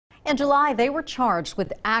In July, they were charged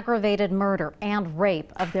with aggravated murder and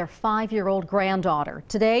rape of their 5-year-old granddaughter.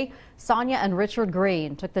 Today, Sonya and Richard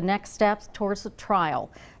Greene took the next steps towards a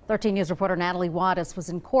trial. 13 News reporter Natalie Wattis was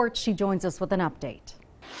in court. She joins us with an update.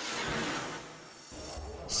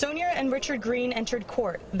 Sonya and Richard Greene entered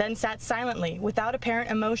court, then sat silently without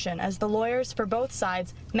apparent emotion as the lawyers for both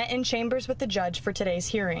sides met in chambers with the judge for today's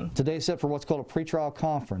hearing. Today's set for what's called a pretrial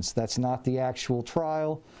conference. That's not the actual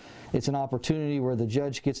trial. It's an opportunity where the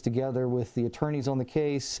judge gets together with the attorneys on the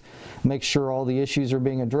case, make sure all the issues are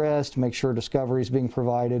being addressed, make sure discovery is being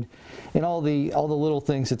provided, and all the little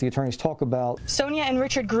things that the attorneys talk about. Sonya and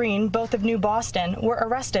Richard Greene, both of New Boston, were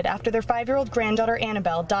arrested after their 5-year-old granddaughter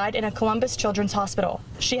Annabelle died in a Columbus Children's Hospital.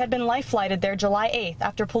 She had been life-flighted there July 8th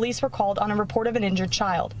after police were called on a report of an injured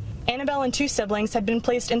child. Annabelle and 2 siblings had been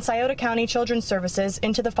placed in Scioto County Children's Services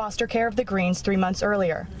into the foster care of the Greenes 3 months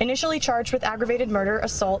earlier. Initially charged with aggravated murder,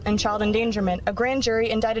 assault, and child endangerment, a grand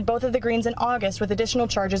jury indicted both of the Greenes in August with additional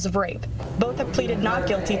charges of rape. Both have pleaded not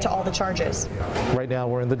guilty to all the charges. Right now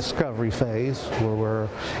we're in the discovery phase where we're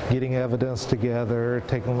getting evidence together,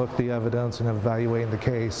 taking a look at the evidence and evaluating the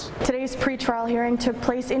case. Today's pretrial hearing took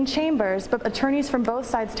place in chambers, but attorneys from both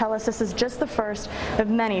sides tell us this is just the first of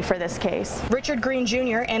many for this case. Richard Greene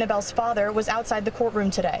Jr., Annabelle's father, was outside the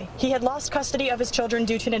courtroom today. He had lost custody of his children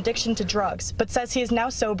due to an addiction to drugs, but says he is now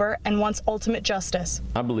sober and wants ultimate justice.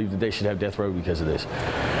 I believe that they should have death row because of this.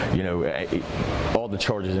 You know, all the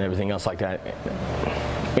charges and everything else like that.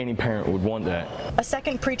 Any parent would want that. A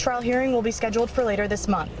second pretrial hearing will be scheduled for later this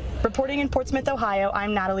month. Reporting in Portsmouth, Ohio,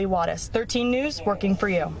 I'm Natalie Wattis. 13 News, working for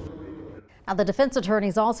you. Now, the defense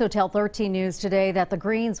attorneys also tell 13 News today that the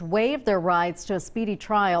Greenes waived their rights to a speedy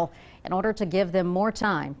trial in order to give them more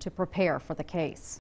time to prepare for the case.